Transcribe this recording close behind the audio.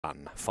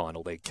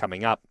final leg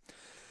coming up.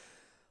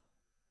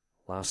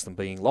 Last them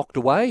being locked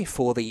away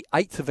for the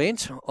 8th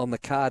event on the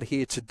card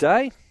here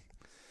today.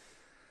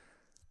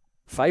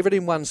 Favourite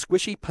in one,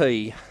 Squishy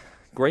P.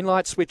 Green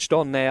light switched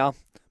on now.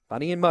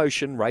 Bunny in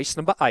motion, race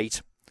number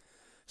 8.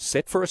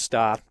 Set for a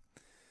start.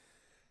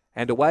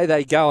 And away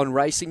they go and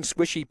racing.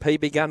 Squishy P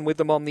begun with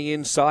them on the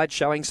inside,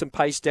 showing some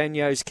pace.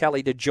 Daniels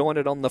Kelly to join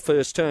it on the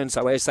first turn.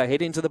 So as they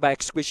head into the back,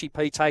 Squishy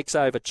P takes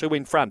over. 2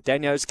 in front.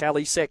 Daniels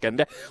Kelly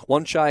second.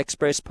 One Shy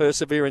Express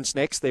Perseverance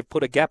next. They've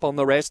put a gap on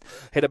the rest.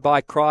 Headed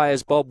by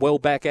Cryers Bob, well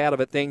back out of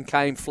it. Then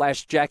came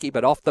Flash Jackie,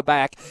 but off the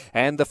back.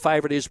 And the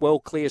favourite is well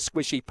clear.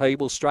 Squishy P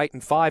will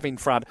straighten 5 in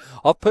front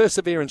of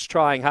Perseverance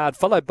trying hard,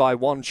 followed by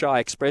One Shy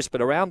Express.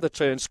 But around the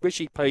turn,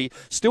 Squishy P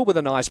still with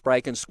a nice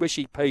break, and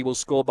Squishy P will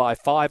score by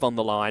 5 on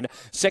the line.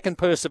 Second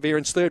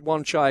Perseverance, third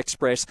One Shy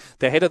Express.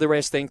 The head of the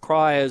rest then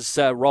Cryers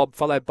Rob,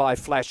 followed by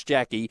Flash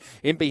Jackie.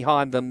 In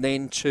behind them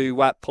then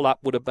to pull up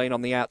would have been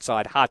on the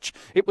outside Hutch.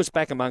 It was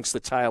back amongst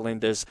the tail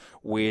enders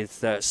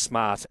with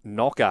Smart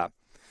Knocker.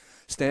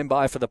 Stand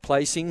by for the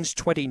placings,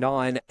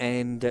 29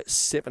 and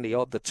 70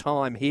 odd the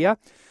time here.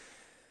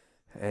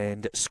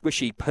 And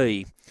Squishy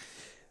P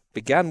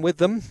began with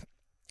them.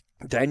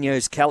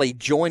 Daniels Kelly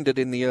joined it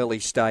in the early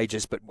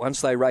stages, but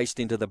once they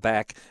raced into the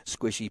back,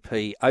 Squishy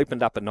P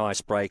opened up a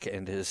nice break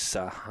and has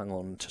hung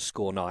on to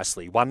score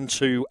nicely. 1,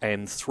 2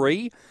 and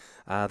 3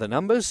 are the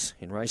numbers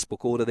in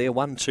racebook order there.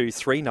 1, 2,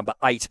 3. Number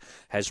 8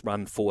 has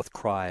run fourth,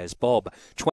 Cryers Bob.